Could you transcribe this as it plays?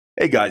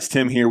Hey guys,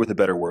 Tim here with A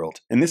Better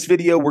World. In this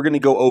video, we're going to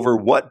go over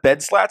what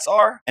bed slats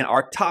are and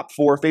our top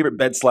 4 favorite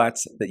bed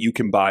slats that you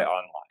can buy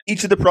online.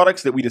 Each of the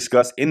products that we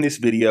discuss in this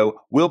video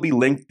will be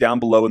linked down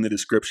below in the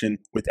description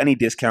with any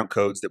discount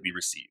codes that we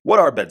receive. What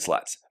are bed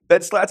slats?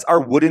 Bed slats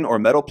are wooden or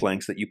metal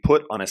planks that you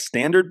put on a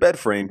standard bed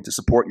frame to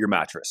support your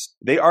mattress.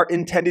 They are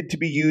intended to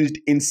be used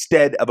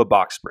instead of a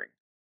box spring.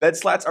 Bed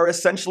slats are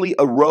essentially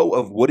a row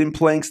of wooden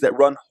planks that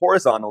run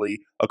horizontally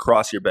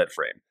across your bed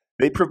frame.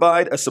 They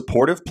provide a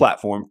supportive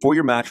platform for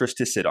your mattress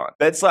to sit on.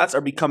 Bed slats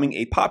are becoming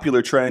a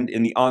popular trend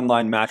in the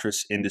online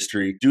mattress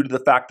industry due to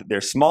the fact that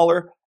they're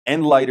smaller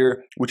and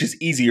lighter, which is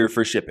easier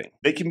for shipping.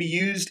 They can be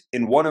used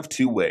in one of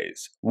 2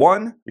 ways.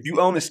 One, if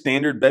you own a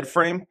standard bed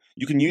frame,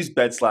 you can use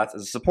bed slats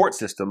as a support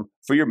system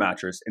for your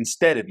mattress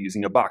instead of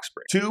using a box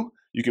spring. 2,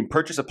 you can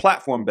purchase a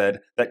platform bed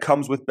that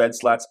comes with bed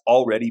slats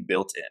already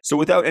built in. So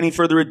without any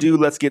further ado,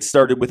 let's get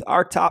started with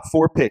our top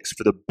 4 picks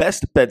for the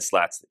best bed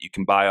slats that you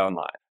can buy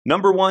online.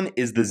 Number 1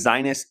 is the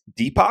Zinus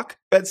Deepak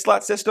bed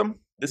slat system.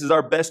 This is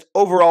our best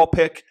overall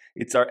pick.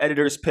 It's our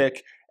editor's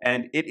pick,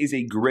 and it is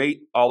a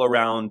great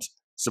all-around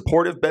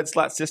supportive bed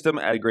slat system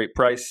at a great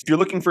price. If you're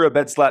looking for a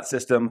bed slat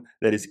system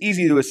that is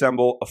easy to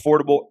assemble,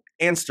 affordable,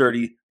 and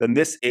sturdy, then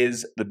this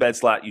is the bed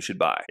slat you should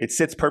buy. It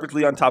sits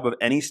perfectly on top of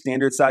any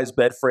standard size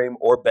bed frame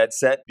or bed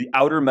set. The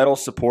outer metal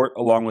support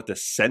along with the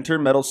center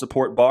metal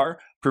support bar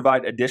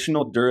provide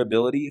additional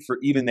durability for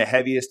even the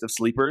heaviest of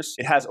sleepers.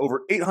 It has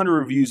over 800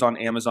 reviews on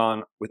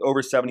Amazon, with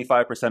over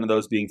 75% of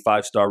those being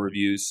 5-star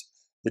reviews.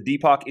 The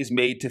Deepak is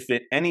made to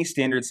fit any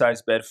standard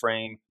size bed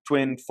frame,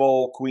 twin,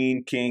 full,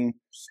 queen, king.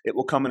 It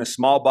will come in a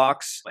small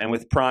box, and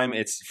with Prime,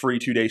 it's free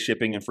 2-day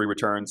shipping and free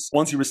returns.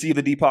 Once you receive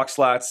the Deepak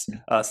slats,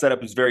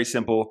 setup is very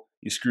simple.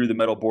 You screw the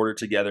metal border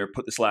together,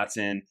 put the slats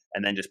in,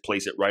 and then just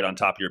place it right on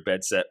top of your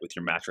bed set with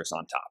your mattress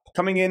on top.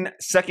 Coming in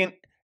second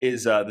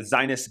is the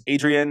Zinus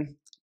Adrian.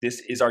 This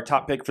is our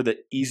top pick for the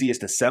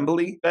easiest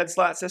assembly bed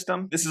slat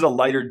system. This is a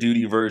lighter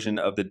duty version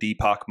of the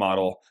Deepak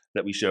model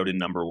that we showed in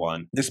number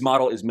 1. This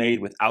model is made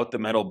without the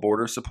metal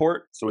border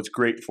support, so it's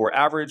great for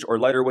average or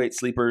lighter weight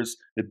sleepers.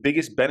 The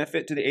biggest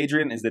benefit to the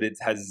Adrian is that it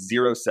has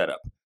 0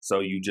 setup. So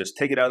you just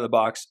take it out of the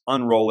box,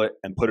 unroll it,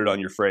 and put it on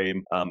your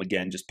frame.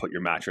 Again, just put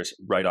your mattress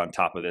right on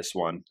top of this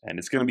one. And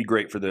it's gonna be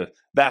great for the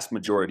vast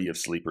majority of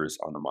sleepers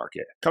on the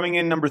market. Coming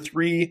in number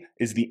 3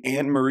 is the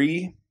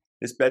Anne-Marie.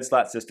 This bed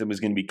slat system is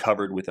going to be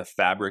covered with a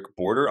fabric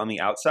border on the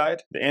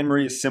outside. The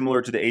Anne-Marie is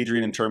similar to the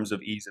Adrian in terms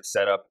of ease of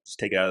setup. Just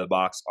take it out of the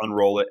box,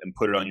 unroll it, and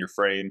put it on your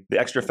frame. The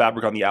extra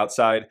fabric on the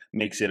outside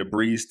makes it a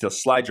breeze to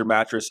slide your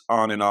mattress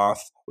on and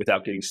off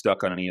without getting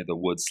stuck on any of the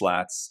wood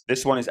slats.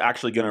 This one is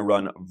actually going to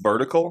run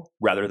vertical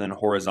rather than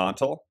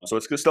horizontal. So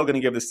it's still going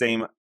to give the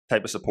same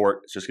type of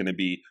support. It's just going to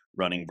be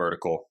running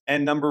vertical.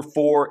 And number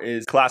 4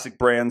 is Classic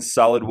Brand's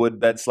solid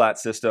wood bed slat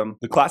system.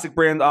 The Classic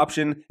Brand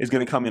option is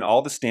going to come in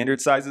all the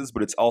standard sizes,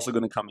 but it's also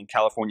going to come in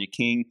California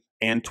King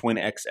and Twin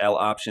XL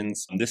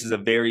options. This is a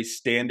very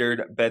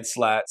standard bed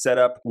slat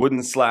setup,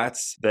 wooden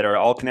slats that are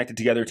all connected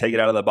together. Take it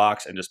out of the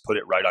box and just put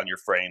it right on your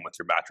frame with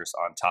your mattress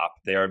on top.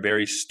 They are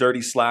very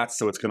sturdy slats,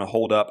 so it's going to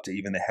hold up to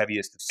even the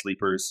heaviest of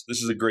sleepers.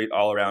 This is a great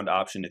all-around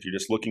option if you're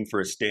just looking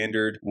for a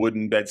standard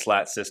wooden bed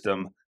slat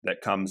system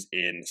that comes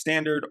in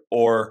standard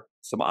or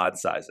some odd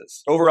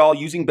sizes. Overall,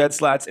 using bed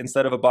slats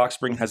instead of a box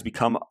spring has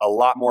become a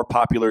lot more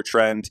popular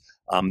trend.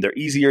 They're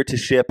easier to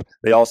ship.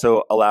 They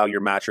also allow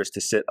your mattress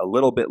to sit a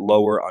little bit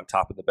lower on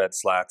top of the bed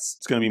slats.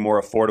 It's going to be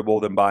more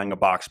affordable than buying a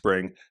box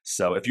spring.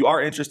 So if you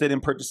are interested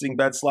in purchasing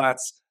bed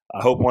slats,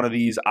 I hope one of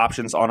these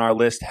options on our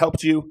list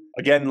helped you.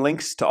 Again,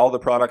 links to all the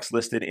products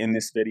listed in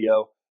this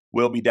video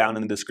will be down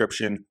in the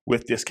description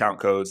with discount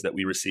codes that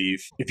we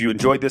receive. If you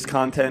enjoyed this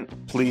content,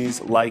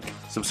 please like,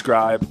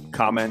 subscribe,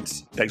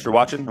 comment. Thanks for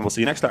watching, and we'll see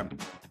you next time.